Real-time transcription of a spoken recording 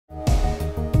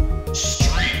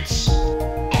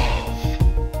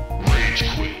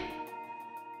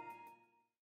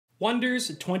Wonders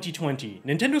 2020,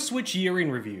 Nintendo Switch Year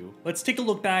in Review. Let's take a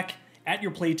look back at your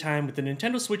playtime with the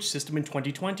Nintendo Switch system in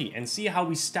 2020 and see how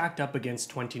we stacked up against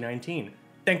 2019.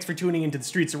 Thanks for tuning into the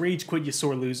Streets of Ragequit, you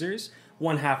sore losers.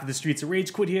 One half of the Streets of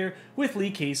Ragequit here with Lee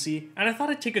Caissie, and I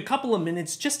thought I'd take a couple of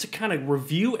minutes just to kind of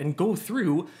review and go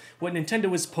through what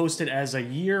Nintendo has posted as a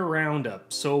year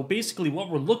roundup. So basically what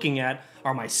we're looking at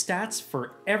are my stats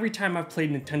for every time I've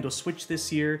played Nintendo Switch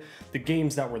this year, the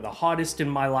games that were the hottest in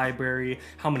my library,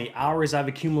 how many hours I've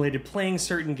accumulated playing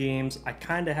certain games. I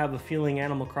kind of have a feeling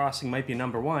Animal Crossing might be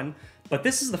number one, but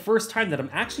this is the first time that I'm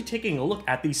actually taking a look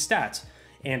at these stats.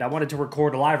 And I wanted to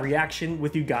record a live reaction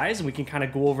with you guys, and we can kind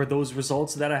of go over those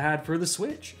results that I had for the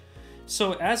Switch.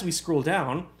 So as we scroll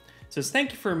down, it says,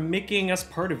 thank you for making us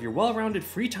part of your well-rounded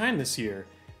free time this year.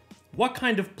 What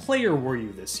kind of player were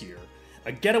you this year?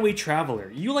 A getaway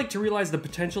traveler. You like to realize the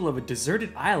potential of a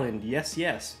deserted island. Yes,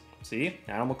 yes. See?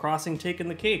 Animal Crossing taking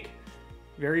the cake.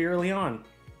 Very early on.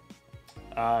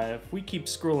 If we keep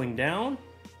scrolling down,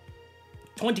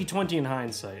 2020 in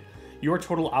hindsight. Your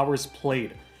total hours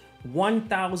played.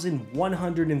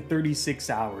 1,136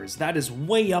 hours. That is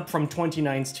way up from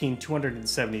 2019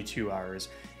 272 hours.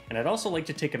 And I'd also like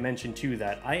to take a mention too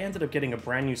that I ended up getting a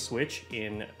brand new Switch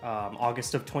in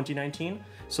August of 2019.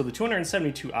 So the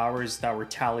 272 hours that were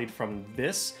tallied from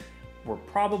this were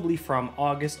probably from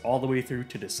August all the way through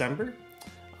to December.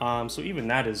 So even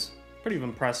that is pretty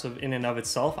impressive in and of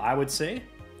itself, I would say.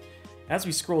 As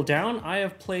we scroll down, I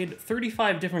have played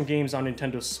 35 different games on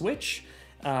Nintendo Switch.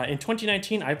 In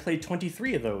 2019, I played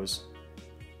 23 of those.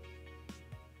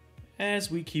 As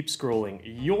we keep scrolling,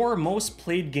 your most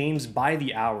played games by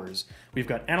the hours. We've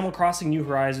got Animal Crossing New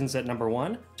Horizons at number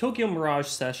 1, Tokyo Mirage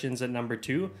Sessions at number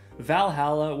 2,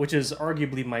 Valhalla, which is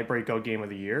arguably my breakout game of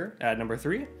the year, at number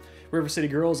 3, River City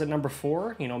Girls at number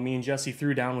 4, you know, me and Jesse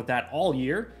threw down with that all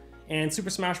year, and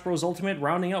Super Smash Bros. Ultimate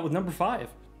rounding out with number 5.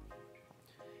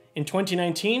 In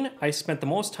 2019, I spent the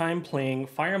most time playing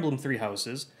Fire Emblem Three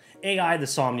Houses, AI The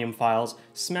Somnium Files,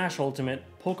 Smash Ultimate,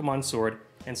 Pokemon Sword,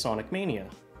 and Sonic Mania.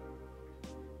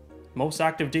 Most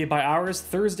active day by hours,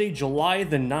 Thursday, July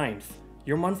the 9th.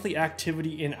 Your monthly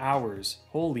activity in hours.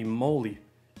 Holy moly.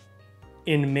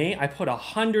 In May, I put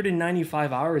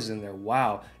 195 hours in there.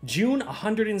 Wow. June,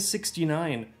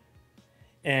 169.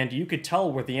 And you could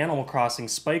tell where the Animal Crossing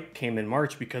spike came in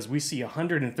March because we see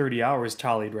 130 hours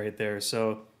tallied right there.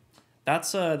 So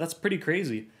that's pretty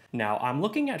crazy. Now, I'm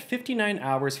looking at 59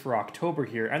 hours for October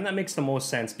here, and that makes the most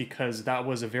sense because that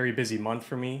was a very busy month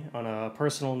for me on a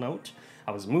personal note.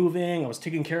 I was moving, I was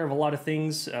taking care of a lot of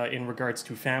things in regards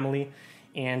to family,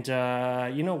 and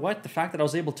you know what? The fact that I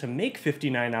was able to make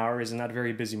 59 hours in that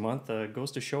very busy month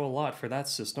goes to show a lot for that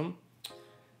system.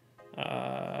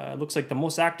 It looks like the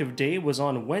most active day was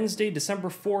on Wednesday, December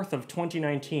 4th of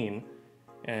 2019,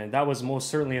 and that was most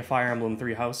certainly a Fire Emblem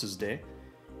Three Houses day.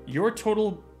 Your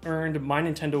total earned My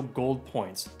Nintendo Gold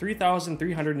points,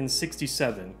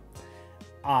 3,367.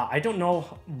 I don't know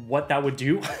what that would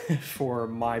do for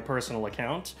my personal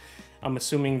account. I'm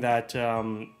assuming that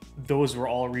those were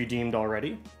all redeemed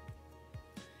already.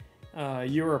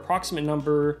 Your approximate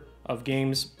number of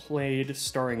games played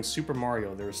starring Super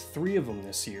Mario. There's 3 of them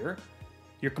this year.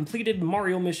 Your completed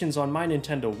Mario missions on My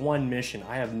Nintendo 1 mission.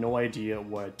 I have no idea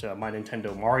what My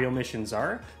Nintendo Mario missions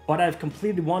are, but I've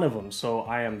completed one of them, so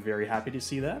I am very happy to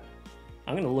see that.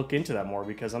 I'm going to look into that more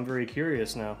because I'm very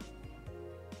curious now.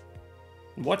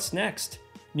 What's next?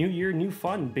 New year, new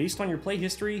fun. Based on your play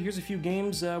history, here's a few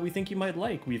games we think you might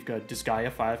like. We've got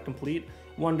Disgaea 5 complete,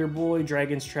 Wonder Boy,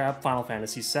 Dragon's Trap, Final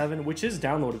Fantasy VII, which is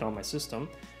downloaded on my system,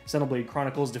 Xenoblade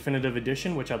Chronicles Definitive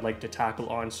Edition, which I'd like to tackle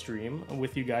on stream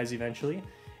with you guys eventually,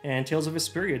 and Tales of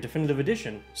Vesperia Definitive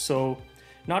Edition. So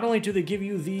not only do they give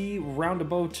you the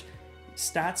roundabout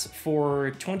stats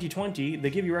for 2020, they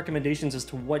give you recommendations as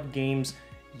to what games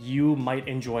you might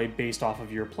enjoy based off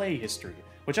of your play history,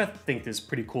 which I think is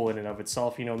pretty cool in and of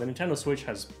itself. You know, the Nintendo Switch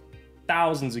has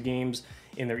thousands of games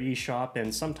in their eShop,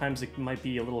 and sometimes it might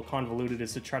be a little convoluted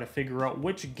as to try to figure out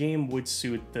which game would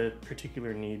suit the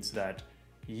particular needs that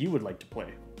you would like to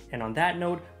play. And on that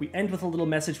note, we end with a little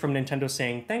message from Nintendo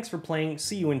saying, thanks for playing,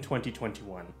 see you in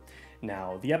 2021.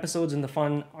 Now, the episodes and the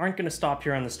fun aren't going to stop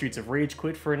here on the Streets of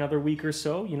Ragequit for another week or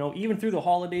so. You know, even through the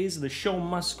holidays, the show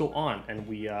must go on, and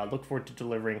we look forward to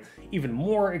delivering even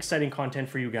more exciting content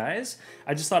for you guys.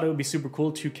 I just thought it would be super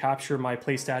cool to capture my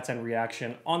play stats and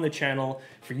reaction on the channel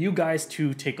for you guys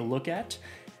to take a look at.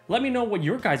 Let me know what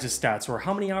your guys' stats were,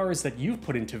 how many hours that you've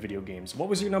put into video games. What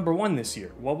was your number 1 this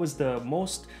year? What was the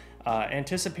most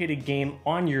anticipated game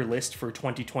on your list for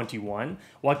 2021.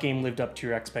 What game lived up to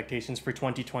your expectations for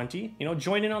 2020?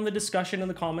 Join in on the discussion in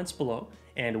the comments below,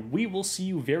 and we will see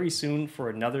you very soon for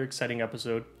another exciting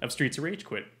episode of Streets of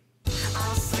Ragequit.